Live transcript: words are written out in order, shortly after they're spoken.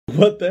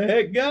What the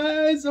heck,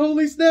 guys?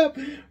 Holy snap.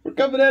 We're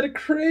coming at a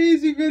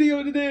crazy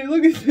video today.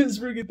 Look at this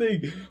freaking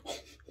thing.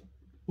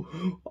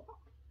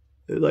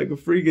 It's like a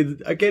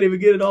freaking... I can't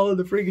even get it all in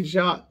the freaking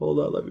shot. Hold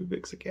on, let me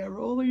fix the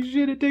camera. Holy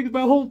shit, it takes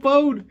my whole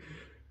phone.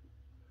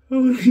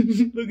 Holy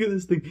shit, look at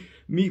this thing.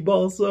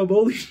 Meatball sub.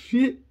 Holy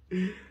shit.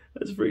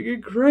 That's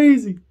freaking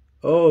crazy.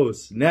 Oh,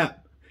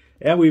 snap.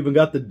 And we even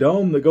got the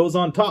dome that goes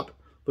on top.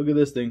 Look at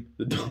this thing.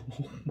 The dome.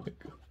 Oh, my God.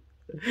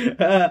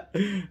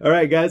 All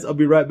right, guys, I'll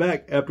be right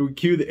back after we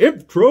cue the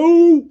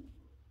intro.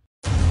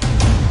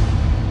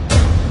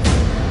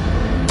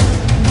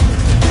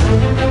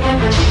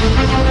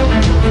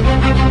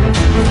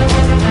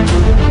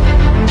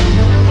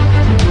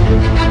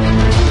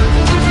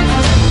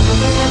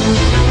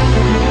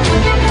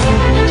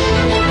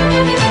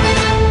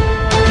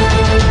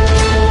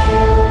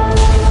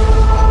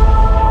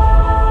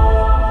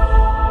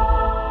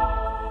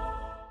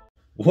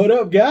 What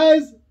up,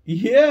 guys?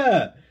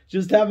 Yeah.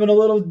 Just having a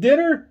little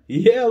dinner?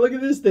 Yeah, look at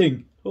this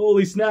thing.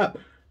 Holy snap.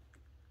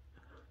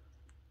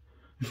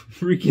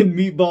 Freaking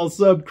meatball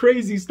sub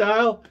crazy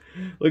style.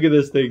 Look at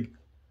this thing.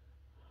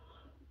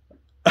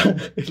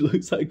 It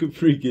looks like a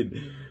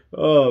freaking...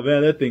 Oh,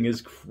 man, that thing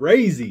is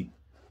crazy.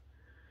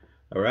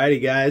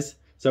 Alrighty, guys.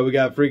 So we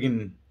got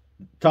freaking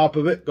top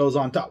of it. Goes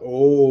on top.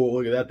 Oh,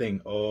 look at that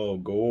thing. Oh,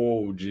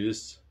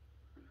 gorgeous.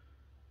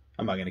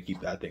 I'm not going to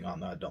keep that thing on.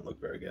 That don't look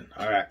very good.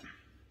 Alright.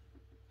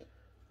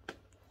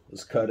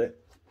 Let's cut it.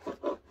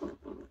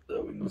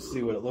 So we can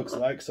see what it looks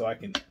like so I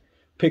can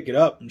pick it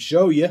up and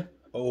show you.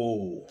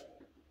 Oh,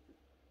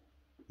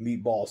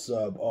 meatball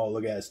sub. Oh,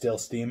 look at it, still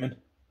steaming.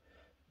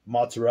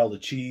 Mozzarella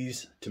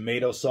cheese,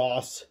 tomato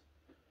sauce,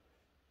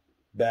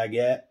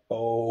 baguette.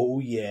 Oh,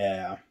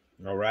 yeah.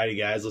 Alrighty,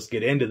 guys, let's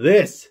get into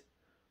this.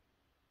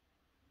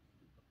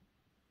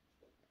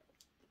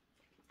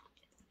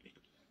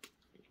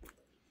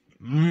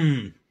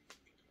 Mmm.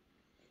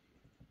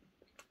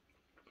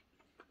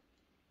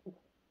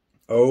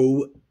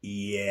 Oh,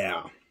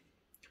 yeah.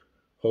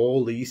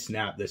 Holy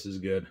snap, this is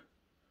good.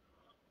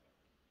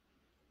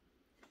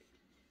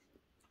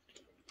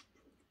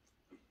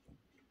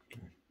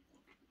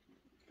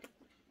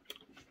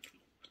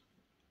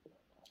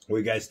 What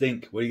do you guys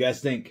think? What do you guys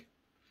think?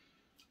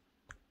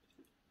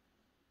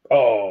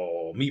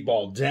 Oh,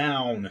 meatball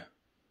down.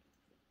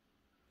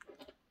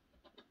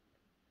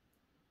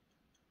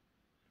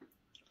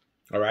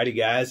 Alrighty,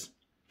 guys.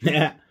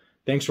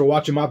 Thanks for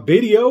watching my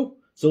video.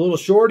 It's a little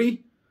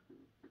shorty.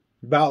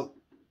 About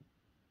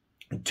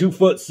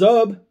 2-foot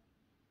sub.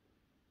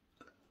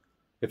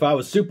 If I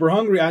was super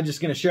hungry, I'm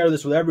just going to share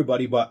this with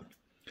everybody, but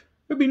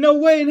there'd be no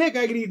way in heck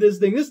I could eat this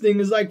thing. This thing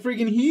is like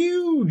freaking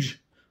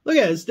huge. Look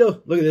at it.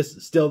 Still, look at this.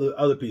 It's still the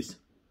other piece.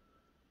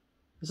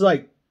 It's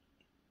like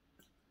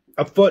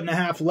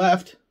 1.5 foot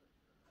left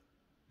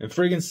and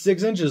freaking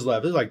 6 inches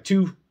left. It's like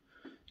 2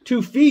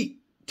 feet.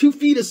 2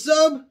 feet of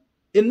sub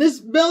in this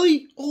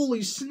belly.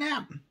 Holy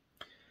snap.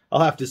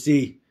 I'll have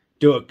to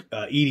do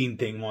a eating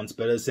thing once,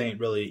 but this ain't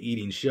really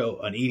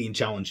an eating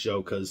challenge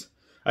show, because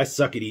I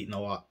suck at eating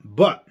a lot.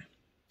 But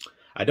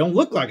I don't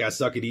look like I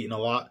suck at eating a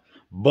lot,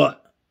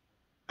 but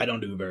I don't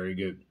do very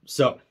good.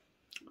 So,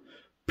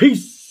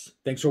 peace.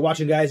 Thanks for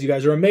watching, guys. You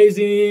guys are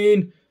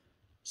amazing.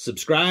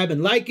 Subscribe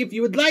and like if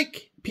you would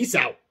like. Peace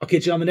out. I'll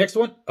catch you on the next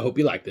one. I hope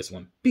you like this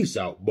one. Peace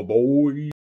out. Bye-bye.